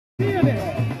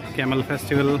Camel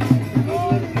festival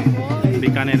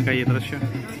Bikaner का ये दृश्य।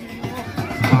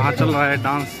 वहाँ चल रहा है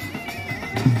डांस।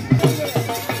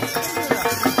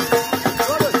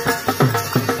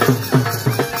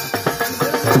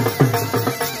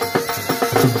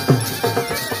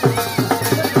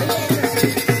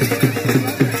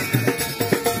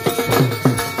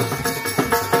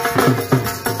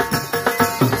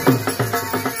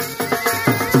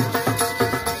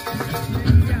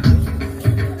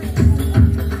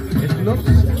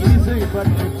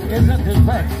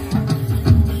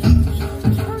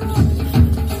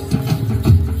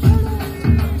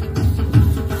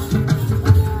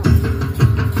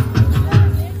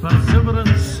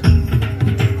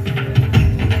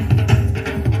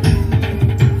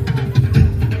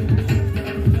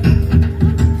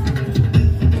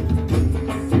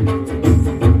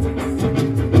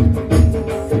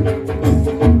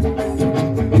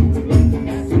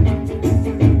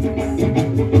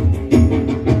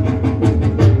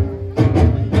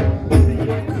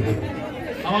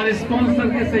 स्पॉन्सर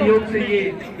के सहयोग से ये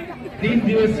 3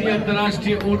 दिवसीय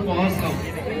अंतर्राष्ट्रीय ऊंट महोत्सव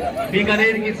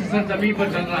बीकानेर की सरजमीन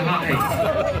पर चल रहा है।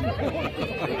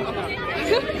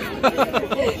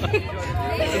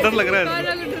 डर लग रहा है।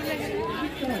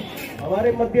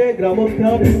 हमारे मध्य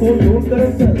ग्रामोत्थान स्कूल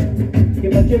लुंकरनसर के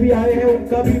बच्चे भी आए हैं,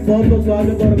 उनका भी बहुत बहुत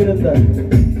स्वागत और अभिनंदन।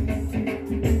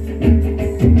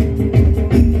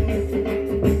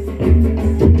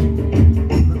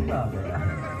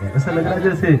 ऐसा लग रहा है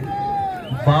जैसे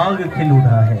बाग खिल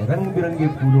उठा है, रंग बिरंगे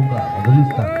फूलों का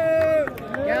गुलदस्ता।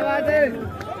 क्या बात है?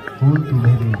 फूल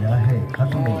तुम्हें भेजा है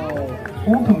खत में,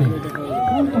 ऊँट में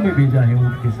फूल तुम्हें भेजा है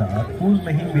ऊँट के साथ, फूल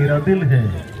नहीं मेरा दिल है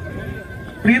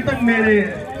प्रीतम मेरे,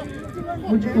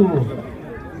 मुझको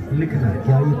लिखना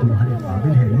क्या ये तुम्हारे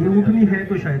काबिल है। ये ऊँटनी है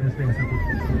तो शायद इसमें ऐसा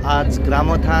कुछ। आज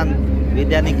ग्रामोत्थान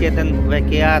विद्या निकेतन व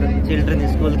केआर चिल्ड्रन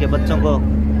स्कूल के बच्चों को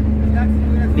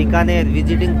बीकानेर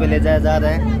विजिटिंग पे ले जाया जा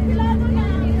रहा है।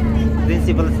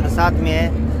 प्रिंसिपल सर साथ में है।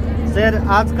 सर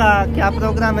आज का क्या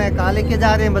प्रोग्राम है, कहाँ लेके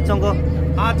जा रहे हैं बच्चों को?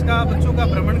 आज का बच्चों का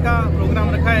भ्रमण का प्रोग्राम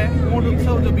रखा है, ऊंट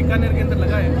उत्सव जो बीकानेर के अंदर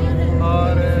लगा है, और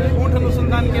ऊंट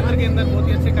अनुसंधान केंद्र के अंदर बहुत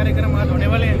ही अच्छे कार्यक्रम आज होने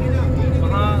वाले हैं।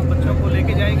 वहाँ बच्चों को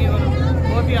लेके जाएंगे और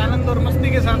बहुत ही आनंद और मस्ती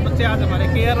के साथ बच्चे आज हमारे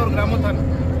केआर और ग्रामोत्थान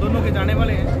दोनों के जाने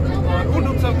वाले हैं और ऊंट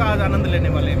उत्सव का आज आनंद लेने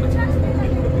वाले हैं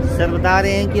बच्चे। सर बता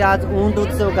रहे हैं कि आज ऊंट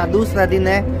उत्सव का दूसरा दिन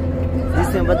है,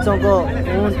 जिसमें बच्चों को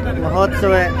ऊंट महोत्सव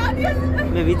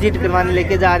में विजिट करवाने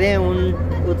लेके जा रहे हैं।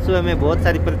 ऊंट उत्सव में बहुत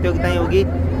सारी प्रतियोगिताएं होगी,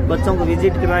 बच्चों को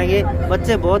विजिट करवाएंगे।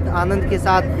 बच्चे बहुत आनंद के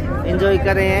साथ एंजॉय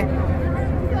कर रहे हैं,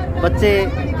 बच्चे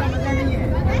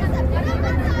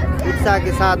उत्साह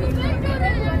के साथ।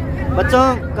 बच्चों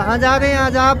कहाँ जा रहे हैं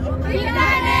आज आप?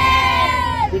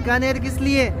 बीकानेर। किस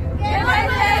लिए?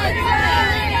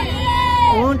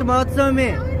 ऊंट महोत्सव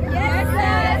में।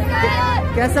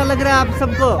 कैसा लग रहा है आप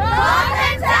सबको?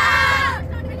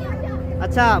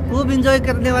 अच्छा, खूब एंजॉय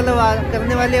करने वाले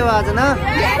हो आज ना?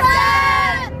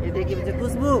 ये देखिए बच्चे,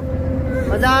 खुशबू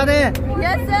मजा आ रहे हैं?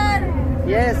 Yes sir.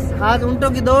 यस, आज ऊंटों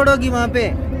की दौड़ होगी वहाँ पे,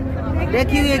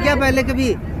 देखी हुई है क्या पहले कभी?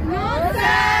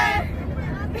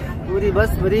 पूरी बस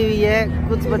भरी हुई है।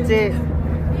 कुछ बच्चे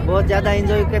बहुत ज्यादा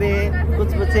एंजॉय करे हैं,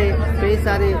 कुछ बच्चे कई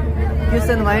सारे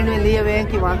क्वेश्चन माइंड में लिए हुए हैं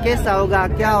कि वहाँ कैसा होगा,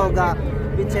 क्या होगा।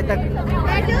 पीछे तक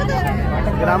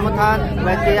ग्रामोत्थान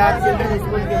व केआर चिल्ड्रन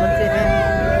स्कूल के बच्चे हैं।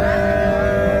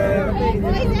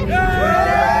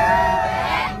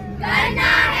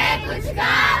 करना है कुछ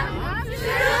काम,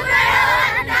 शुरू करो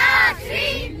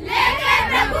अंताक्षरी, लेके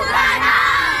प्रभु का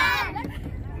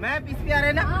नाम। मैप इस पे आ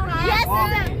रहे ना? Yes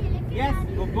sir. यस,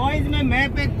 तो बॉयज में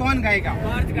मैप पे कौन गाएगा?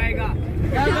 मार्च गाएगा।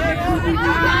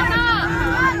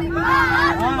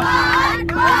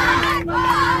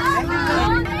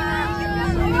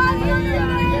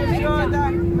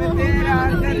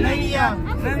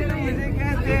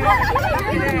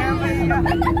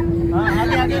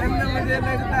 आगे मुझे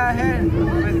लगता है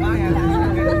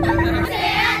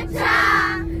अच्छा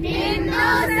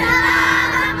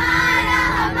हिंदुस्तान हमारा,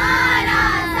 हमारा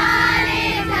सारे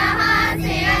जहां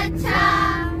से अच्छा,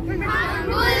 हम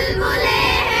बुलबुले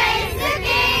हैं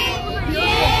इसके,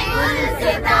 ये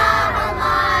गुलसिता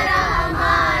हमारा,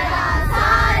 हमारा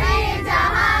सारे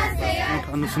जहां से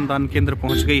अच्छा। अनुसंधान केंद्र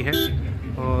पहुंच गई है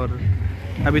और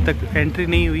अभी तक एंट्री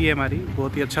नहीं हुई है हमारी।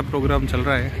 बहुत ही अच्छा प्रोग्राम चल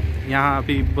रहा है यहाँ।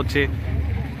 अभी बच्चे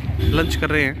लंच कर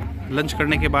रहे हैं, लंच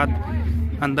करने के बाद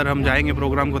अंदर हम जाएंगे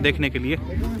प्रोग्राम को देखने के लिए।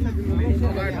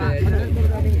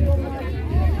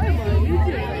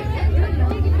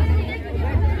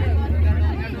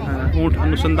 ऊंट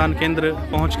अनुसंधान केंद्र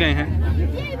पहुंच गए हैं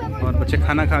और बच्चे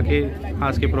खाना खा के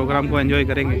आज के प्रोग्राम को एंजॉय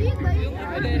करेंगे।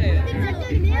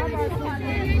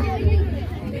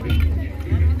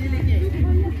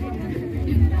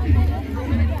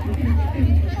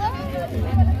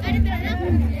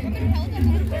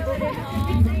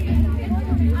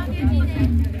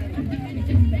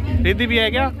 रिद्धि भी है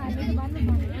क्या?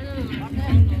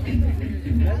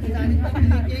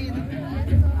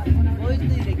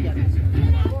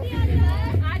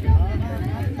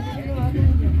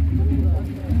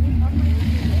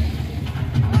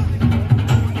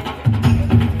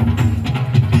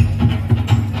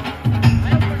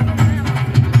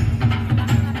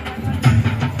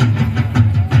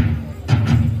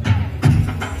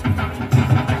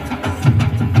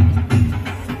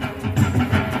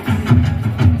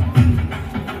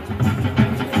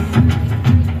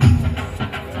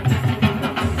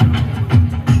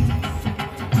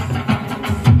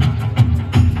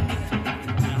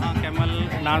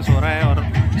 डांस हो रहा है और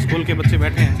स्कूल के बच्चे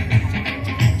बैठे हैं।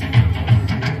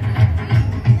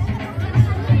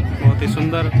 बहुत ही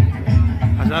सुंदर,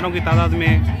 हजारों की तादाद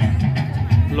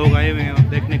में लोग आए हुए हैं और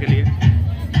देखने के लिए।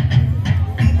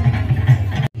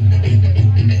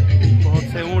 बहुत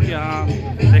से ऊँट यहाँ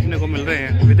देखने को मिल रहे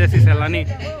हैं। विदेशी सैलानी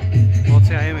बहुत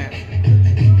से आए हुए हैं।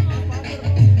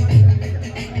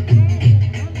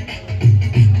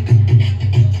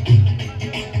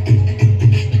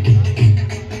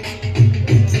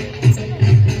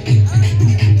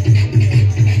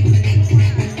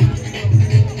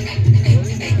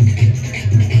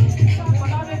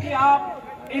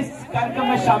 कार्यक्रम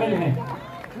में शामिल हैं।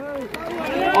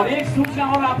 और एक सूचना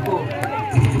और आपको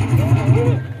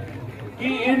कि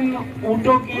इन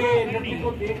ऊँटों की रैली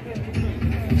को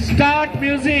देखते start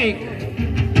music.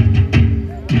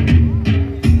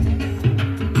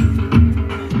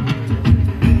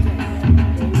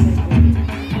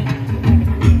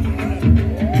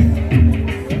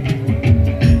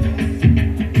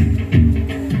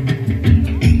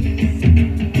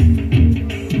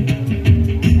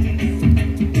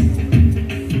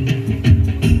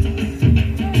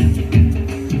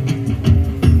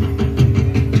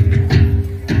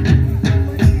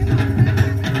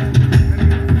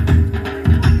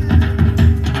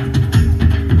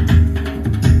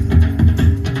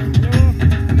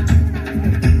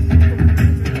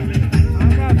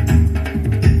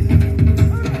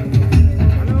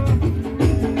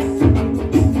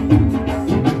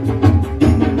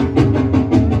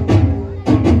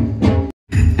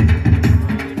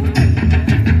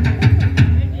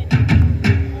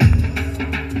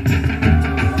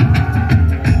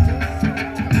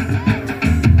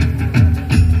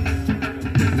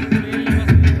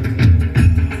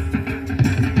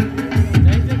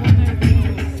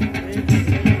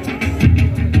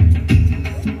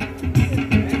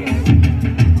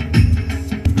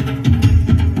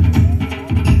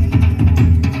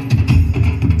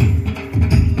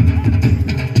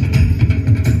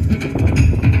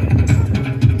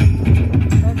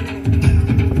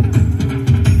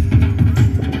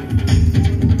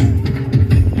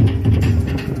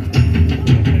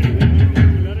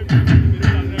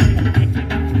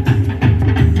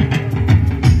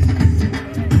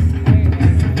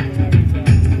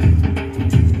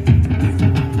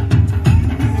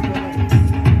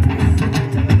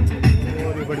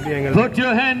 Put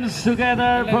your hands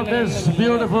together for this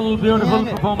beautiful, beautiful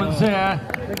performance here.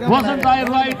 Wasn't I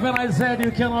right when I said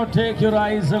you cannot take your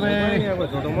eyes away?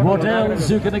 What else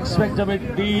you can expect amid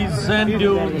these sand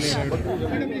dunes?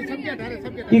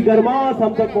 की गर्माश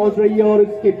हम तक पहुंच रही है और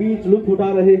इसके बीच लुत्फ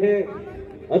उठा रहे हैं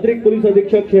अतिरिक्त पुलिस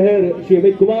अधीक्षक शहर श्री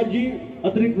अमित कुमार जी,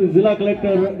 अतिरिक्त जिला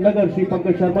कलेक्टर नगर श्री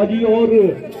पंकज शर्मा जी और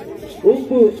उप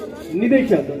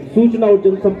निदेशक सूचना और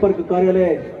जनसंपर्क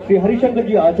कार्यालय श्री हरिशंकर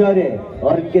जी आचार्य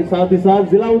और इनके साथ ही साथ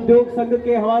जिला उद्योग संघ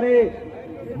के हमारे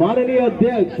माननीय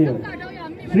अध्यक्ष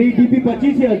श्री DP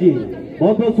पचीसिया जी,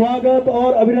 बहुत बहुत स्वागत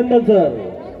और अभिनंदन सर।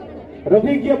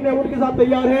 रफीक जी अपने ऊँट के साथ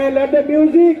तैयार हैं। Let the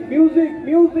music music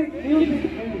music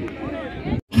music.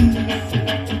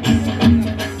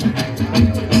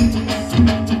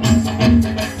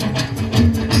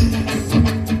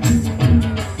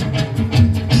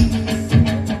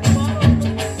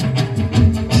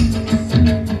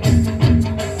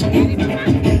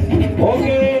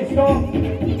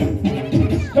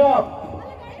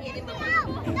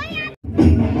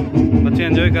 बच्चे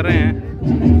एंजॉय कर रहे हैं।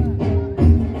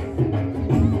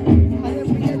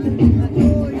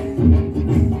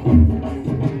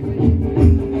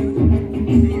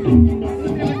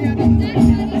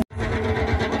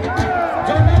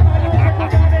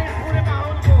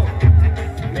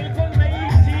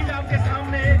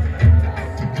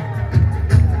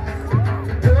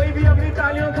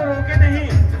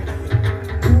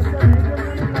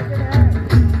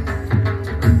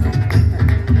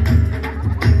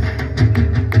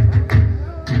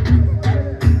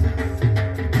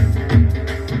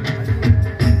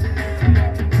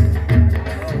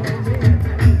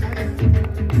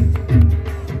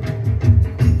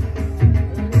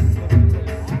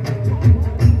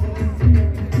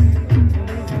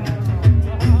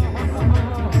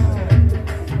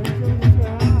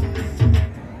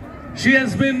 She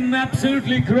has been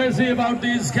absolutely crazy about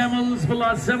these camels for the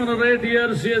last 7 or 8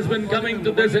 years. She has been coming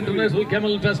to this International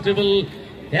Camel Festival.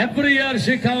 Every year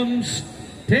she comes,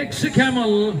 takes a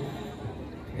camel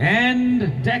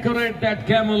and decorate that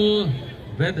camel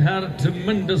with her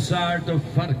tremendous art of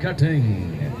fur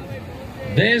cutting.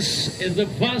 This is the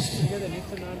first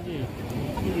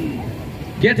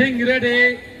getting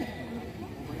ready.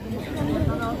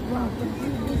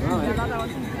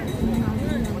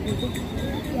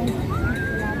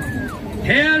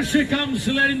 Here she comes,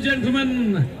 ladies and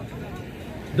gentlemen,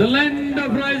 the land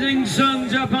of rising sun,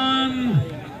 Japan,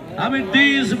 amid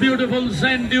these beautiful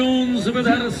sand dunes with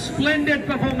her splendid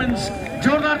performance.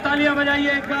 जोरदार तालियां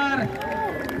बजाइए एक बार.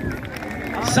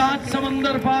 7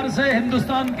 समंदर पार से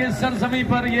हिंदुस्तान के सरजमी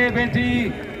पर ये बेटी.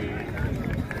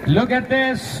 Look at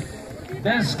this.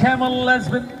 This camel has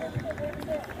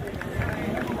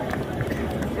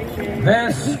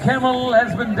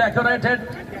been decorated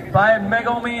by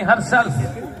Megumi herself.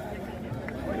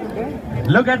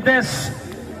 Look at this.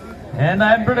 And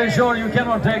I'm pretty sure you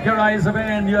cannot take your eyes away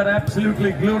and you are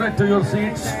absolutely glued to your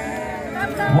seats.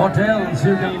 What else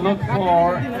you can look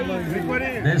for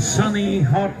this sunny,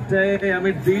 hot day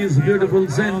amid these beautiful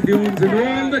sand dunes in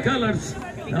all the colors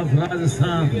of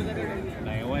Rajasthan.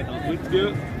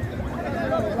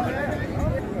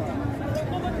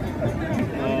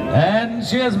 And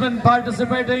she has been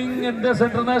participating in this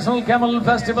International Camel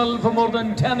Festival for more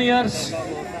than 10 years.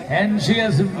 And she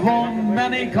has won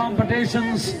many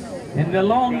competitions. And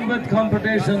along with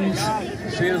competitions,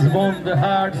 she has won the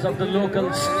hearts of the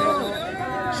locals.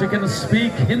 She can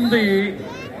speak Hindi.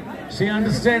 She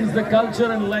understands the culture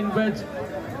and language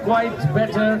quite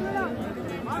better.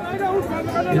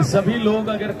 ये सभी लोग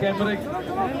अगर कैमरे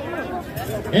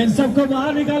इन सबको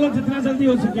बाहर निकालो जितना जल्दी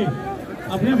हो सके.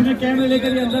 अपने अपने कैमरे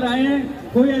लेकर ये अंदर आए हैं.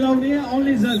 कोई अलाउ नहीं है,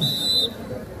 ओनली गर्ल्स.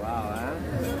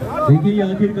 देखिए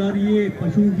आखिरकार ये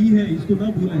पशु ही है, इसको ना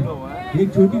भूलें.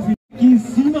 एक छोटी सी की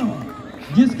सीमा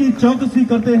जिसकी चौकसी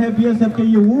करते हैं बीएसएफ के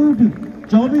ये ऊंट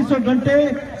 2400 घंटे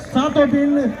 7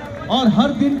 दिन और हर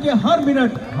दिन के हर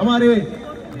मिनट हमारे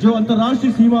जो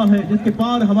अंतर्राष्ट्रीय सीमा है जिसके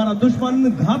पार हमारा दुश्मन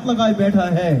घात लगाए बैठा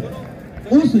है,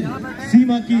 उस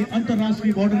सीमा की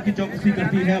अंतर्राष्ट्रीय बॉर्डर की चौकसी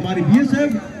करती है हमारी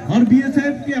बीएसएफ. और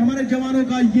बीएसएफ के हमारे जवानों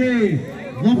का ये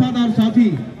वफादार साथी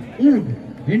ऊंट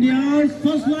India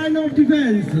first line of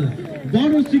defence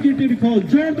border security force.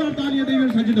 जोरदार तालियां देंगे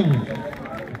सज्जनों.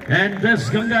 And this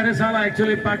Ganga Risala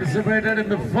actually participated in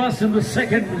the First and the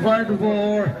Second World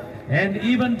War. And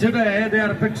even today they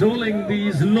are patrolling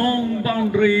these long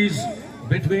boundaries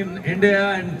between India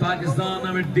and Pakistan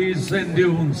amid these sand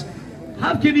dunes.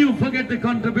 How can you forget the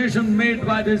contribution made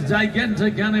by this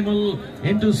gigantic animal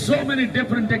into so many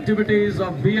different activities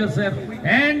of BSF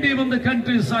and even the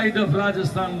countryside of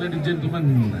Rajasthan, ladies and gentlemen.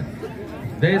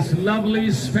 This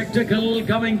lovely spectacle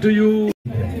coming to you.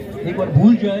 एक बार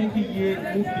भूल जाएं कि ये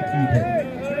ऊंट की पीठ है,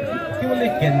 केवल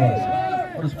एक कैनवास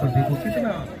और उस पर देखो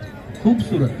कितना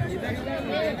खूबसूरत.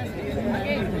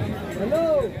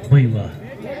 भाई वाह,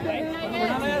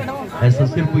 ऐसा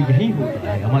सिर्फ यही होता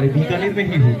है, हमारे बीकानेर में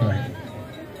ही होता है.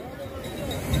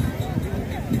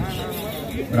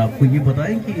 और आपको ये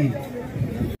बताएं कि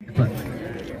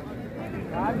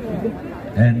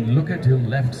And look at your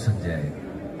left, Sanjay.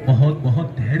 बहुत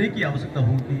धैर्य की आवश्यकता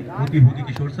होगी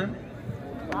किशोर सर.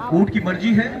 ऊंट की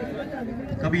मर्जी है,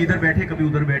 कभी इधर बैठे कभी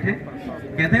उधर बैठे.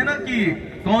 कहते हैं ना कि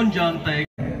कौन जानता है.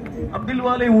 अब दिल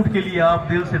वाले ऊंट के लिए आप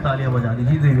दिल से तालियां बजा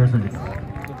दीजिए. देविया Sanjay.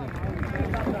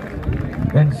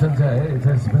 And Sanjay, it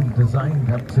has been designed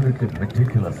absolutely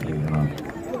meticulously, you know.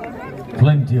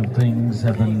 Plenty of things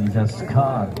have been just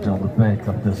carved on the back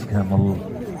of this camel.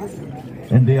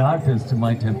 And the artist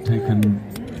might have taken,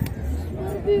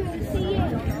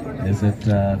 is it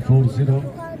 40?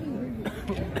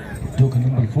 Token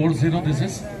number 40, this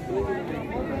is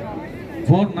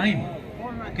 49.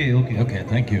 Okay,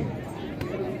 thank you.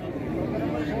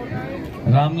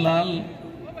 Ramlal,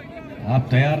 आप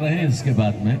तैयार रहें इसके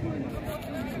बाद में.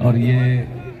 और ये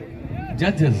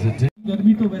जजेस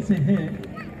गर्मी तो वैसे है,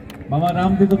 बाबा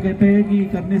रामदेव तो कहते हैं कि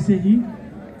करने से ही.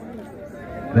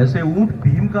 वैसे ऊंट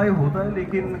भीमकाय होता है,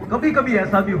 लेकिन कभी कभी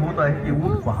ऐसा भी होता है कि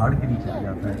ऊंट पहाड़ के नीचे आ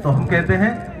जाता है, तो हम कहते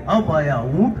हैं अब आया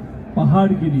ऊंट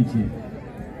पहाड़ के नीचे.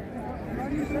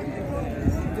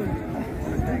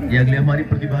 ये अगले हमारी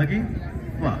प्रतिभागी.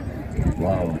 वाह,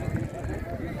 wow,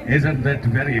 isn't that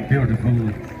very beautiful?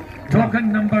 Token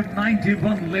number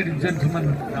 91, ladies and gentlemen.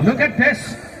 Look at this.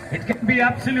 It can be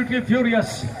absolutely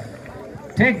furious.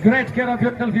 Take great care of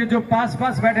yourself. ये जो पास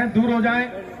बैठे हैं दूर हो जाएं.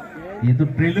 ये तो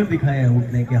ट्रेलर दिखाया है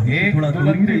ऊँटने के, हम थोड़ा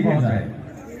दूर ही रहिएगा.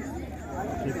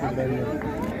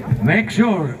 Make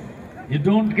sure you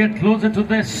don't get closer to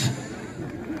this.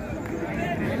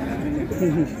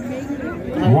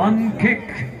 One kick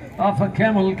of a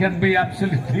camel can be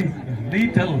absolutely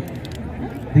lethal.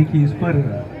 देखिए इस पर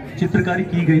चित्रकारी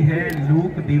की गई है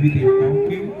लोक देवी देवताओं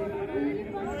की,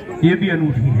 ये भी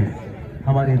अनूठी है।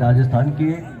 हमारे राजस्थान के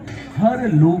हर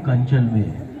लोक अंचल में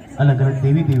अलग अलग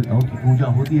देवी देवताओं की पूजा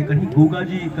होती है। कहीं गोगा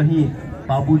जी, कहीं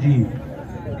बाबू जी,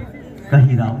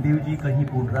 कहीं रामदेव जी, कहीं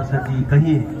पोटरासर जी,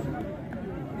 कहीं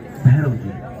भैरव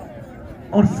जी,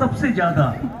 और सबसे ज्यादा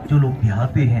जो लोग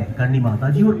बिहाते हैं करनी माता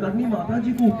जी, और करनी माता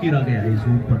जी को उकेरा गया है इस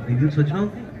ऊंट पर। देखिए सजना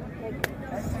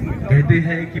कहते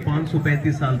हैं कि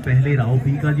 535 साल पहले राव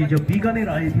बीका जी जब बीकानेर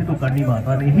आए थे तो करनी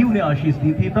माता ने ही उन्हें आशीष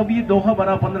दी थी। तब ये दोहा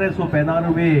बना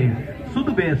 1595 सुद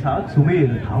बैसाख सुमेर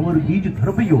थावर बीज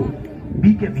धरपयो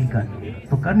बीके बीकानेर,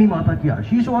 तो करनी माता की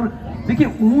आशीष। और देखिए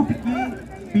ऊंट की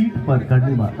पीठ पर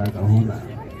करनी माता का होना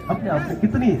अपने आप में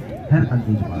कितनी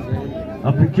हैरतअंगेज बात है।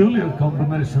 A peculiar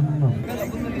combination.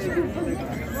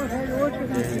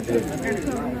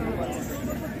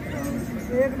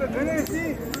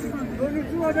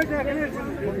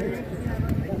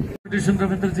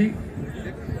 Ravindra ji.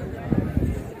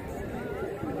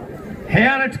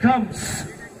 Here it comes.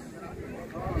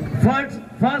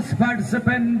 First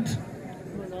participant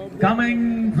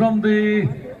coming from the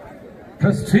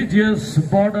prestigious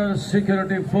border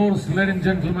security force, ladies and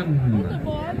gentlemen.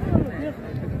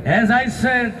 As I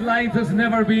said, life has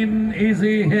never been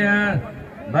easy here,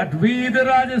 but we the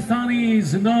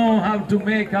Rajasthanis know how to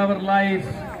make our life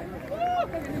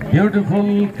beautiful,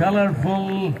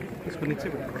 colorful,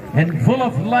 and full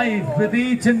of life with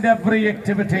each and every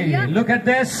activity. Look at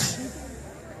this.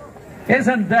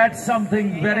 Isn't that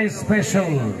something very special?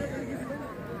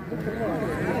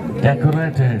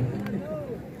 Decorated.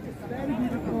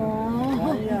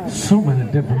 So many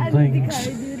different things,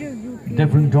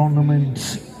 different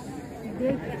ornaments.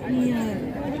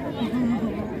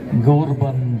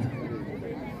 Gorband.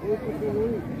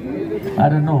 I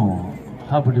don't know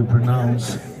how would you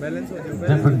pronounce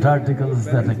different articles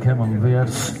that a camel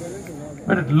wears,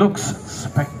 but it looks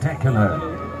spectacular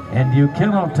and you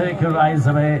cannot take your eyes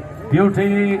away.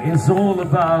 Beauty is all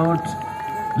about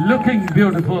looking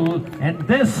beautiful, and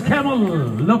this camel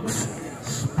looks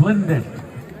splendid,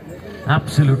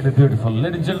 absolutely beautiful.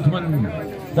 Ladies and gentlemen,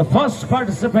 the first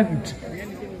participant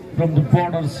from the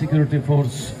border security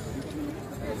force.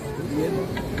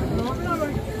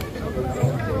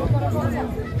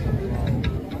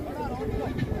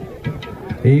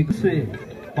 एक से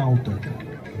पांव तक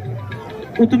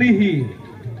उतनी ही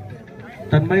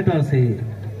तन्मयता से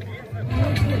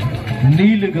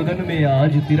नील गगन में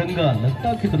आज तिरंगा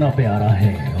लगता कितना प्यारा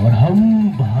है, और हम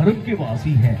भारत के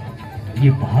वासी हैं। ये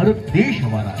भारत देश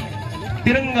हमारा है।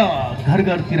 तिरंगा घर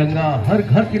घर तिरंगा, हर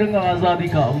घर तिरंगा, आजादी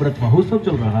का अमृत महोत्सव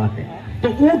चल रहा है। तो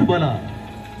ऊंट बना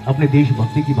अपने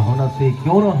देशभक्ति की भावना से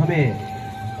क्यों न हमें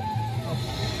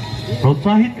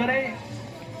प्रोत्साहित करें।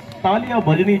 तालियां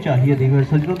बजनी चाहिए। देखिए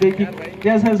सज्जनों, देखिए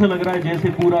जैसा ऐसा लग रहा है जैसे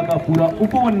पूरा का पूरा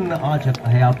उपवन आ चुका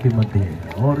है आपके मध्य,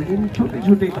 और इन छोटे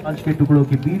छोटे कांच के टुकड़ों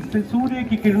के बीच से सूर्य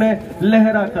की किरणें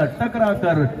लहरा कर टकरा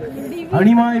कर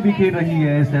अणिमाएं बिखेर रही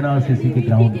है सेना सीसी के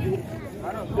ग्राउंड में।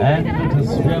 And it is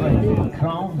wearing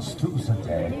crowns too,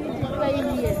 Sanjay.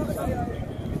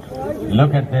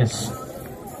 Look at this.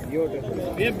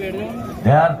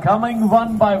 They are coming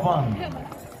one by one.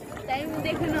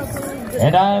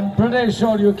 And I am pretty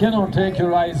sure you cannot take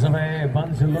your eyes away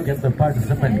once you look at the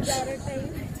participants.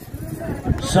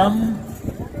 Some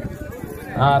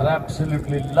are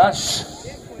absolutely lush,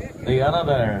 the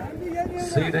another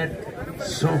seated,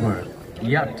 sober,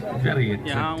 yet very attractive.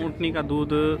 यहाँ ऊँटनी का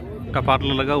दूध का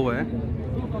parlour लगा हुआ है।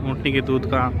 ऊँटनी के दूध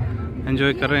का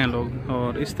एंजॉय कर रहे हैं लोग,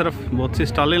 और इस तरफ बहुत सी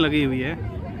स्टॉलें लगी हुई है।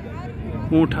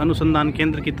 ऊँट अनुसंधान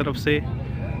केंद्र की तरफ से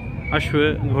अश्व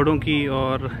घोड़ों की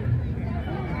और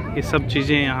ये सब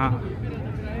चीज़ें यहाँ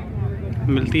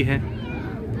मिलती है।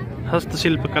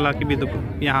 हस्तशिल्प कला की भी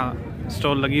यहाँ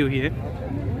स्टॉल लगी हुई है।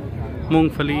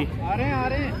 मूंगफली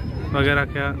वगैरह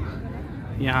का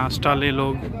यहाँ स्टॉलें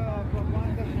लोग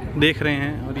देख रहे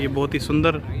हैं, और ये बहुत ही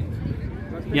सुंदर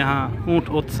यहाँ ऊँट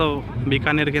उत्सव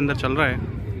बीकानेर के अंदर चल रहा है।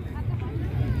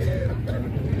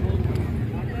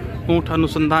 ऊँट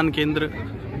अनुसंधान केंद्र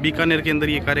बीकानेर के अंदर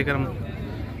ये कार्यक्रम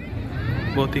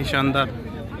बहुत ही शानदार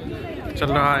चल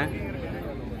रहा है।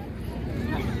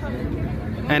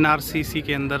 NRCC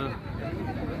के अंदर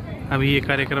अभी ये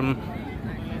कार्यक्रम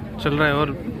चल रहा है,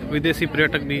 और विदेशी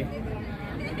पर्यटक भी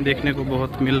देखने को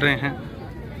बहुत मिल रहे हैं।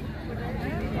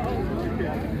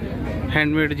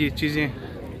 हैंडमेड जी चीज़ें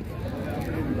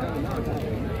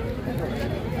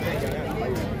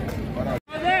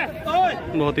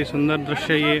बहुत ही सुंदर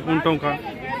दृश्य ये ऊँटों का।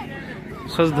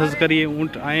 सज धज कर ये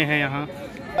ऊँट आए हैं यहाँ।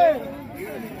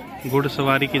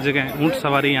 घुड़सवारी की जगह ऊंट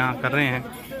सवारी यहाँ कर रहे हैं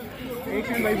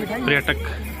पर्यटक।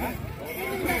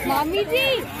 मामी जी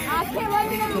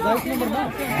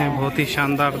बहुत ही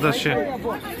शानदार दृश्य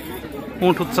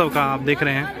ऊंट उत्सव का आप देख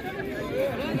रहे हैं।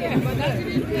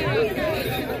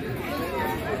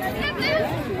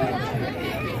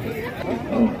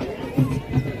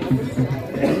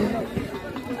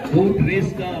 ऊंट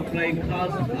रेस का अपना एक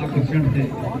खास आकर्षण है,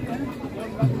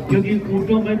 क्योंकि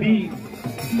ऊंटों में भी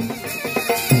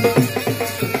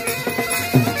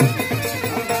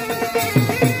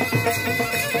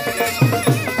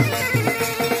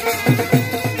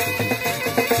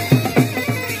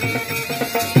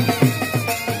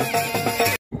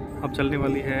अब चलने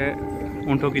वाली है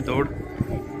ऊंटों की दौड़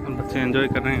और बच्चे एंजॉय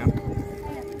कर रहे हैं।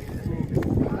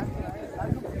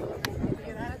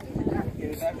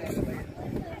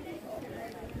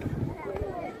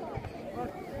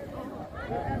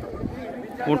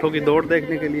 ऊंटों की दौड़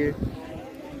देखने के लिए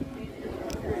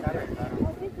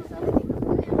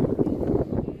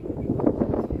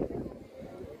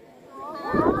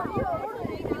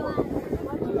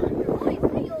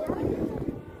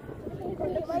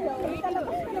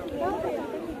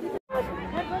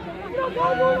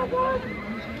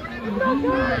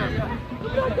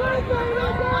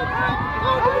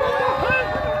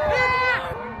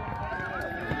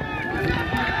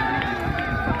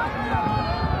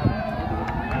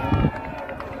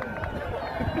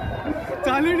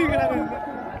चालू नहीं करा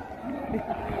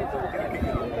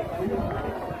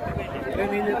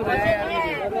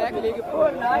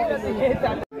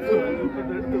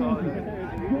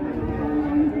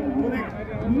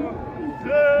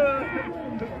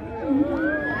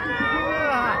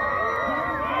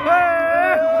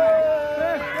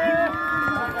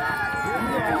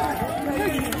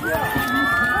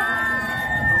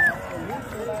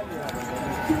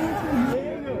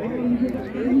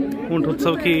ऊंट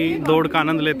उत्सव की दौड़ का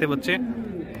आनंद लेते बच्चे।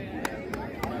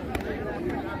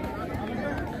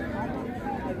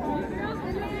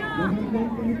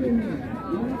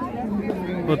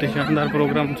 बहुत ही शानदार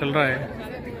प्रोग्राम चल रहा है।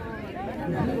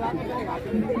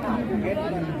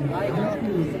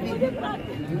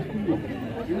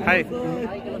 हाय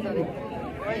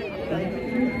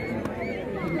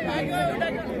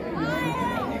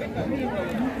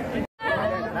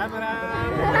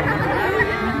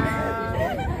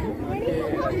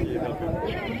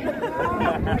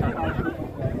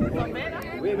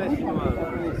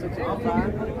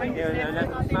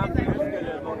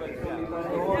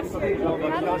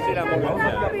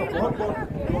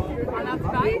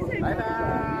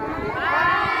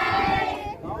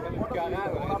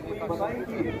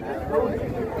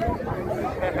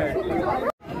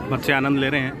बच्चे आनंद ले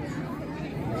रहे हैं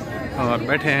और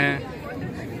बैठे हैं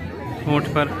ऊंट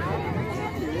पर।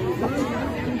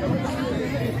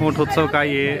 ऊंट उत्सव का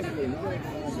ये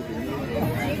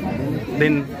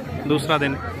दिन दूसरा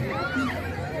दिन।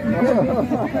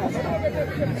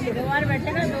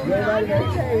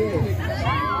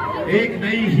 एक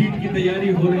नई हीट की तैयारी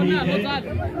हो रही है,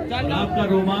 आपका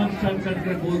रोमांच चढ़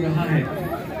कर बोल रहा है।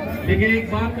 लेकिन एक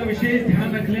बात का विशेष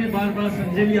ध्यान रख लें, बार बार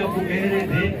संजय भी आपको कह रहे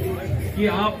थे कि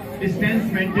आप डिस्टेंस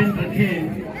मेंटेन रखें,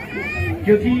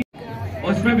 क्योंकि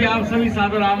उसमें भी आप सभी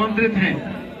सादर आमंत्रित हैं।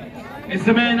 इस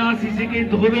समय एनआरसीसी के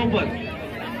दौरों पर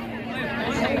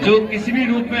जो किसी भी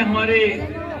रूप में हमारे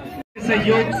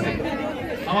सहयोग से,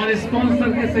 हमारे स्पॉन्सर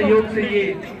के सहयोग से ये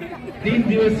 3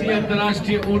 दिवसीय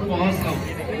अंतर्राष्ट्रीय ऊंट महोत्सव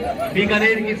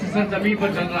बीकानेर की सरजमीन पर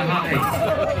चल रहा है।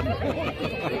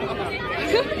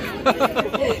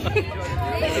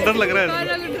 डर लग रहा है।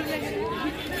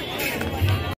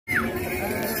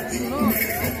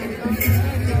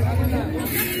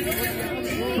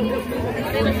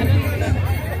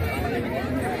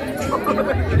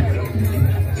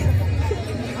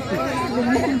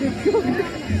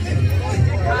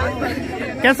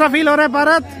 कैसा फील हो रहा है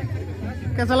भारत?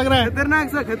 कैसा लग रहा है? खतरनाक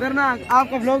सा खतरनाक।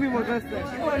 आपका ब्लॉग भी बहुत मस्त है।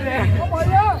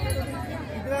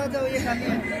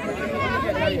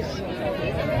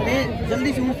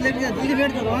 जल्दी से मुझे जल्दी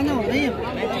बैठ जाओ ना, नहीं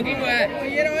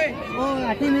वो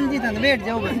आठी मिल था, बैठ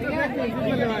जाओ बस।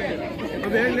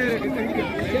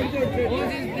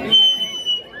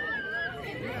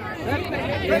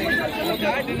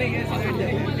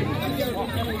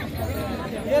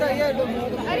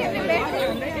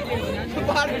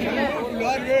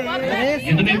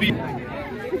 जितने भी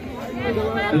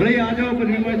आ जाओ,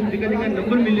 जगह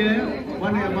नंबर मिले हैं,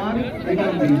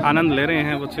 आनंद ले रहे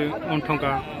हैं बच्चे ऊँटों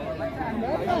का।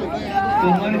 तो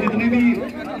हमारे जितने भी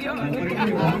पर्यटन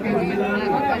विभाग के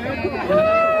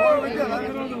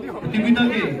प्रतियोगिता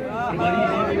के प्रभारी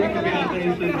हैं,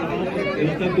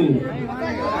 व्यवस्था को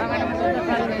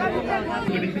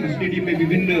कंडीशन स्टेडियम में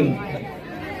विभिन्न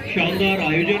शानदार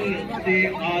आयोजन से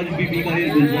आज भी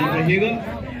बीकानेर गुलजार रहेगा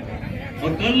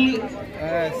और कल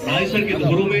रायसर के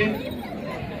धोरों में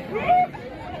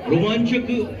रोमांचक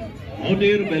हॉट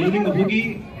एयर बैलूनिंग होगी।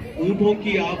 ऊंटों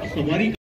की आप सवारी